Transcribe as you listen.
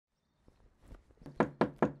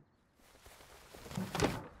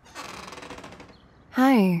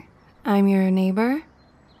Hi, I'm your neighbor?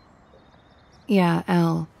 Yeah,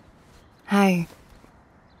 Elle. Hi.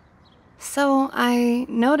 So I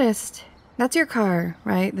noticed that's your car,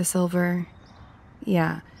 right? The silver.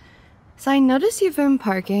 Yeah. So I noticed you've been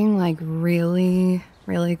parking like really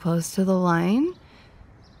close to the line.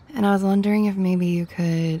 And I was wondering if maybe you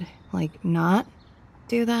could like not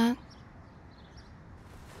do that.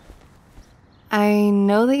 I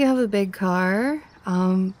know that you have a big car,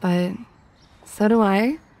 but so do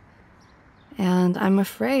I. And I'm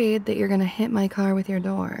afraid that you're gonna hit my car with your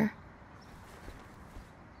door.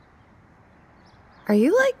 Are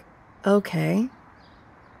you like okay?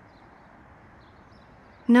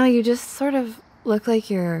 No, you just sort of look like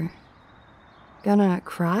you're gonna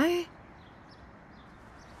cry?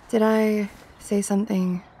 Did I say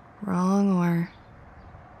something wrong or?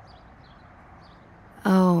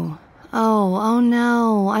 Oh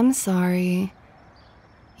no, I'm sorry.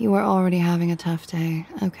 You were already having a tough day.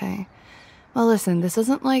 Okay. Well, listen, this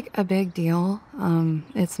isn't like a big deal.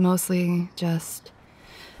 It's mostly just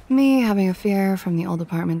me having a fear from the old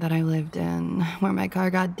apartment that I lived in, where my car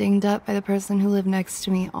got dinged up by the person who lived next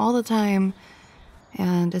to me all the time.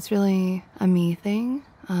 And it's really a me thing.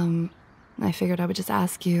 I figured I would just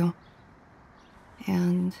ask you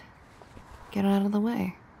and get it out of the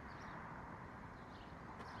way.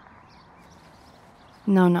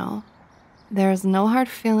 No. There's no hard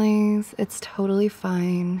feelings. It's totally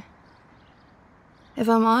fine. If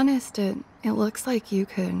I'm honest, it looks like you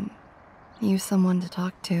could use someone to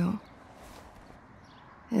talk to.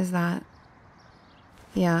 Is that?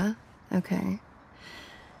 Yeah? Okay.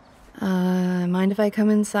 Mind if I come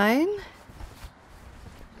inside?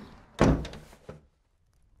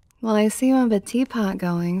 Well, I see you have a teapot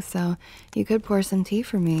going, so you could pour some tea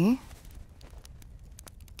for me.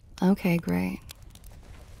 Okay, great.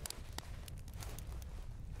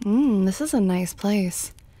 This is a nice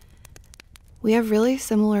place. We have really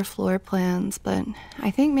similar floor plans, but I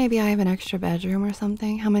think maybe I have an extra bedroom or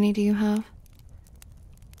something. How many do you have?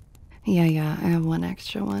 Yeah, I have one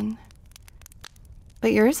extra one.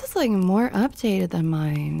 But yours is like more updated than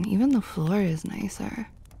mine. Even the floor is nicer.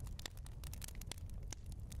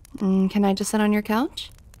 Can I just sit on your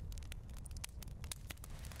couch?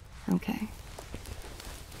 Okay.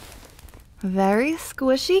 Very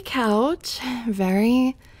squishy couch.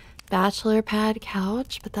 Very bachelor pad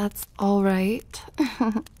couch, but that's all right.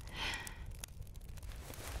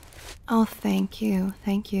 Oh, thank you.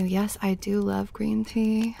 Yes, I do love green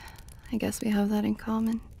tea. I guess we have that in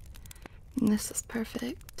common. This is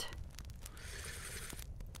perfect.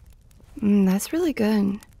 That's really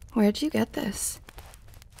good. Where'd you get this?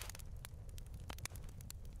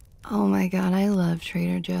 Oh my god, I love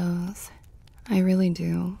Trader Joe's. I really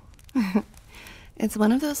do. It's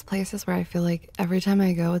one of those places where I feel like every time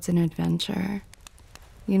I go, it's an adventure.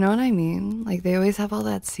 You know what I mean? Like, they always have all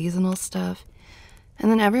that seasonal stuff.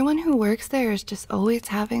 And then everyone who works there is just always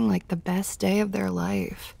having, like, the best day of their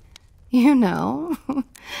life. You know?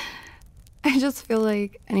 I just feel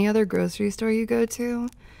like any other grocery store you go to,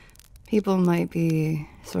 people might be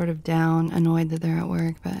sort of down, annoyed that they're at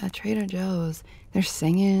work. But at Trader Joe's, they're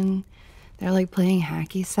singing. They're, like, playing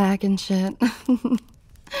hacky sack and shit.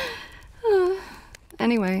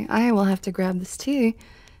 Anyway, I will have to grab this tea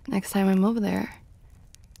next time I'm over there.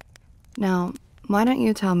 Now, why don't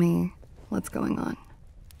you tell me what's going on?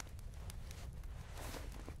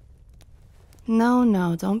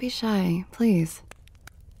 No, don't be shy, please.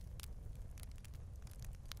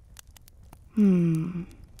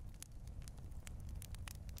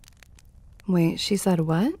 Wait, she said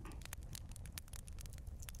what?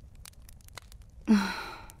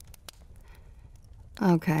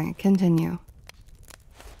 Okay, continue.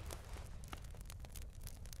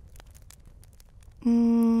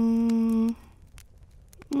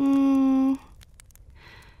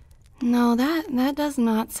 No, that does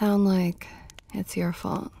not sound like it's your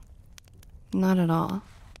fault. Not at all.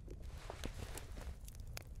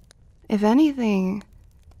 If anything,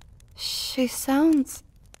 she sounds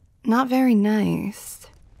not very nice.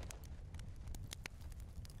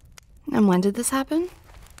 And when did this happen?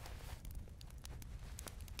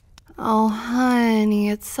 Oh, honey,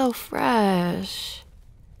 it's so fresh.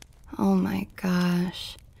 Oh my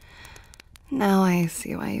gosh. Now I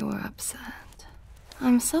see why you were upset.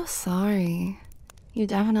 I'm so sorry. You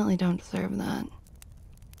definitely don't deserve that.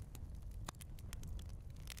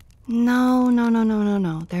 No.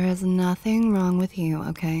 There is nothing wrong with you,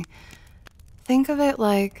 okay? Think of it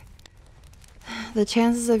like the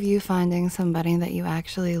chances of you finding somebody that you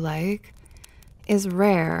actually like is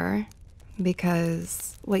rare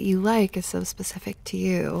because what you like is so specific to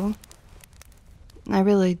you. I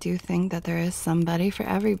really do think that there is somebody for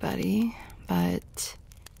everybody, but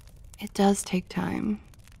it does take time.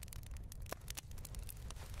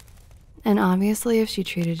 And obviously, if she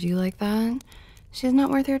treated you like that, she's not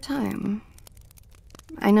worth your time.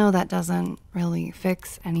 I know that doesn't really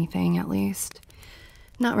fix anything, at least.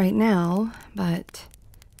 Not right now, but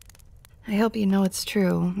I hope you know it's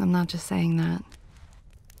true. I'm not just saying that.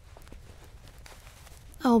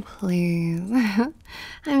 Oh, please. I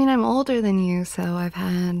mean, I'm older than you, so I've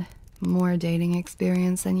had more dating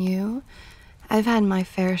experience than you. I've had my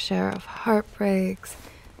fair share of heartbreaks,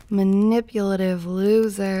 manipulative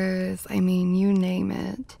losers, I mean, you name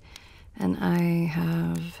it. And I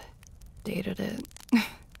have dated it.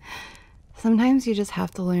 Sometimes you just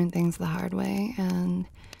have to learn things the hard way, and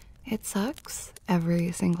it sucks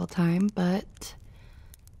every single time, but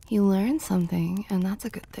you learn something, and that's a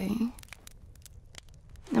good thing.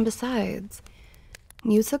 And besides,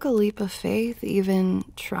 you took a leap of faith even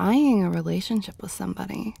trying a relationship with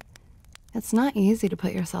somebody. It's not easy to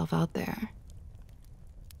put yourself out there.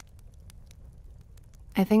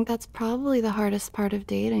 I think that's probably the hardest part of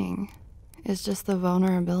dating, is just the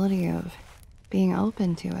vulnerability of being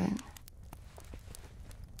open to it.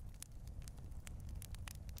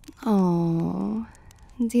 Oh,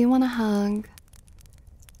 do you want a hug?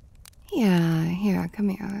 Yeah, here, come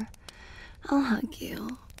here. I'll hug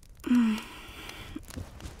you.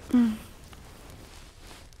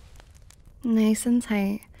 Nice and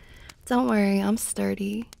tight. Don't worry, I'm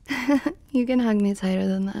sturdy. You can hug me tighter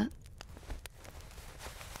than that.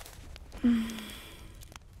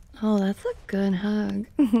 Oh, that's a good hug.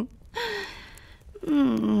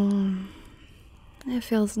 It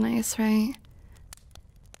feels nice, right?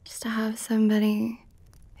 Just to have somebody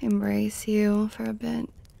embrace you for a bit.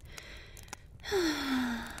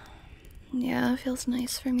 Yeah, it feels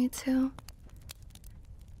nice for me too.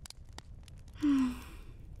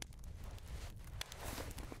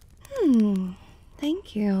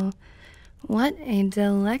 Thank you. What a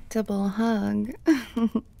delectable hug.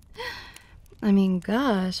 I mean,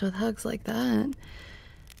 gosh, with hugs like that,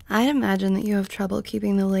 I'd imagine that you have trouble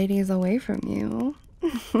keeping the ladies away from you.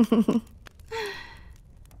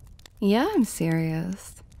 Yeah, I'm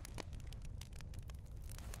serious.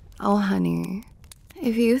 Oh, honey,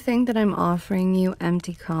 if you think that I'm offering you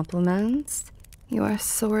empty compliments, you are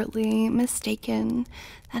sorely mistaken.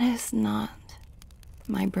 That is not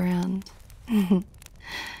my brand.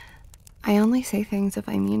 I only say things if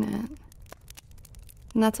I mean it.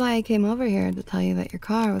 And that's why I came over here to tell you that your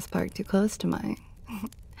car was parked too close to mine.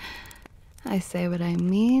 I say what I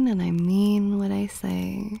mean, and I mean what I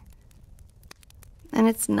say. And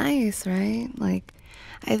it's nice, right? Like,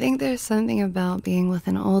 I think there's something about being with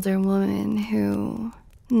an older woman who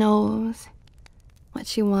knows what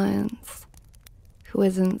she wants, who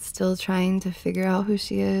isn't still trying to figure out who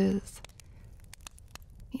she is.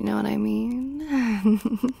 You know what I mean?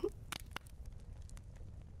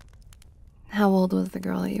 How old was the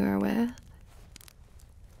girl that you were with?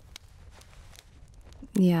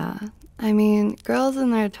 Yeah, I mean, girls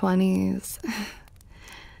in their 20s,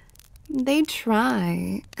 they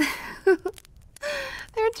try.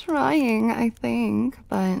 They're trying, I think,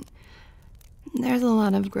 but there's a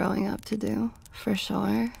lot of growing up to do, for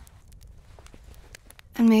sure.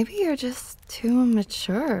 And maybe you're just too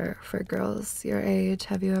mature for girls your age.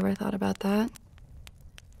 Have you ever thought about that?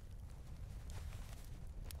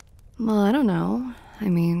 Well, I don't know. I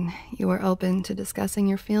mean, you were open to discussing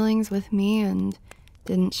your feelings with me and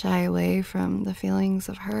didn't shy away from the feelings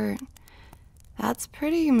of hurt. That's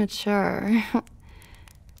pretty mature.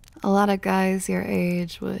 A lot of guys your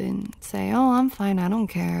age would say, oh, I'm fine, I don't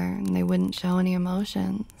care, and they wouldn't show any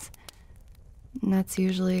emotions. And that's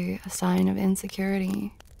usually a sign of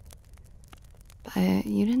insecurity. But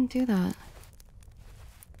you didn't do that.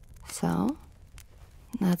 So,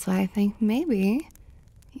 that's why I think maybe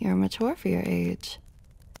you're mature for your age.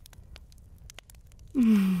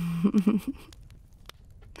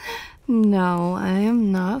 No, I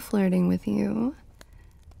am not flirting with you.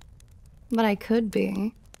 But I could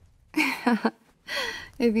be.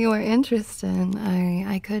 If you were interested,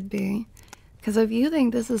 I could be. Because if you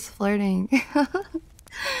think this is flirting,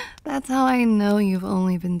 that's how I know you've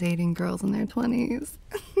only been dating girls in their 20s.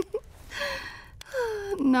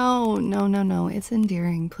 No. It's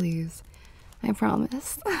endearing, please. I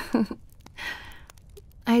promise.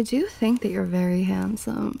 I do think that you're very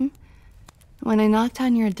handsome. When I knocked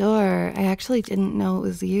on your door, I actually didn't know it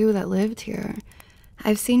was you that lived here.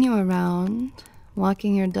 I've seen you around,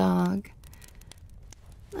 walking your dog.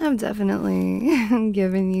 I've definitely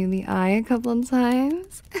given you the eye a couple of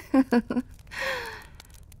times.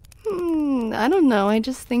 I don't know, I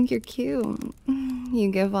just think you're cute. You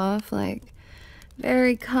give off like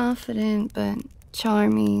very confident but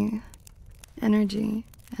charming energy,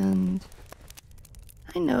 and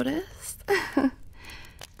I noticed.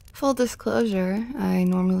 Full disclosure, I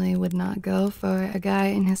normally would not go for a guy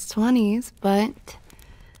in his 20s, but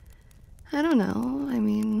I don't know. I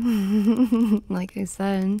mean, like I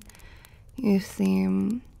said, you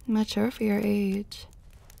seem mature for your age.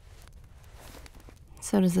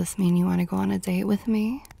 So does this mean you want to go on a date with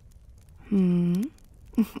me? Don't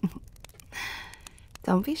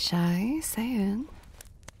be shy, say it.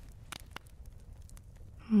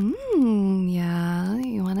 Yeah,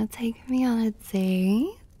 you want to take me on a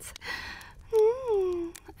date?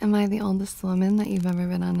 Am I the oldest woman that you've ever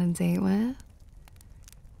been on a date with?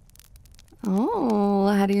 Oh,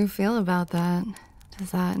 how do you feel about that? Does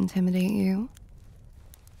that intimidate you?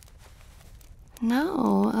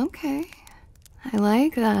 No, okay. I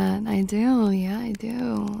like that. I do, yeah, I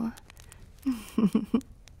do.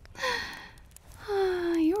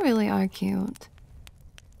 You really are cute.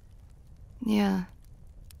 Yeah.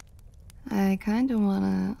 I kind of want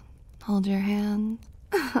to hold your hand.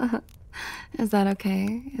 Is that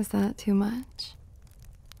okay? Is that too much?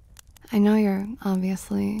 I know you're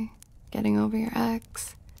obviously getting over your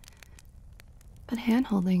ex, but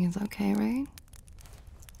hand-holding is okay, right?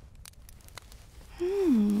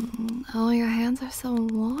 Oh, your hands are so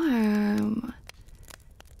warm.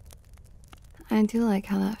 I do like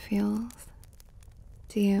how that feels.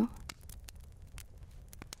 Do you?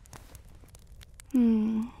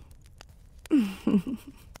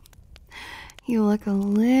 You look a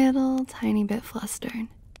little tiny bit flustered.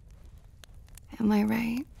 Am I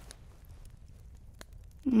right?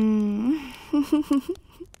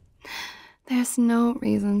 There's no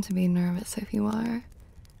reason to be nervous if you are.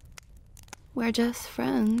 We're just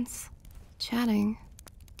friends, chatting,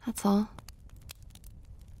 that's all.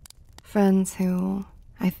 Friends who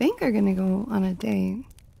I think are gonna go on a date,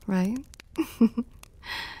 right?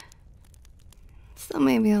 So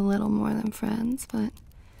maybe a little more than friends, but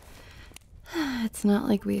it's not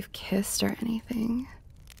like we've kissed or anything.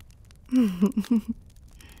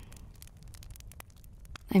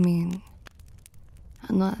 I mean,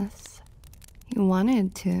 unless you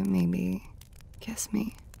wanted to maybe kiss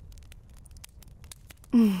me.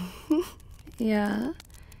 Yeah,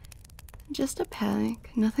 just a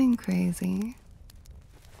peck, nothing crazy.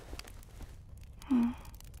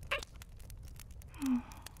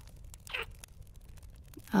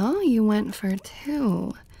 Oh, you went for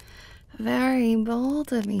two. Very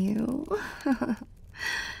bold of you.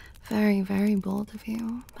 Very, very bold of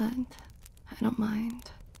you, but I don't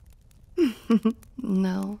mind.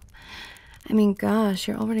 No. I mean, gosh,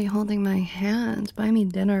 you're already holding my hand. Buy me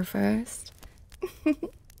dinner first.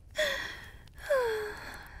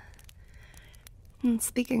 And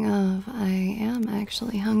speaking of, I am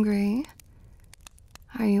actually hungry.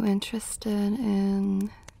 Are you interested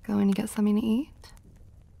in going to get something to eat?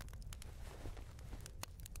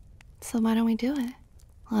 So why don't we do it?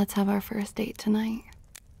 Let's have our first date tonight.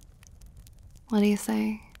 What do you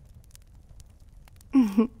say?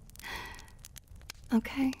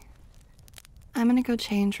 Okay. I'm gonna go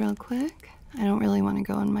change real quick. I don't really want to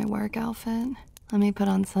go in my work outfit. Let me put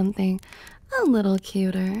on something a little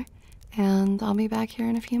cuter, and I'll be back here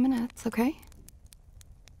in a few minutes, okay?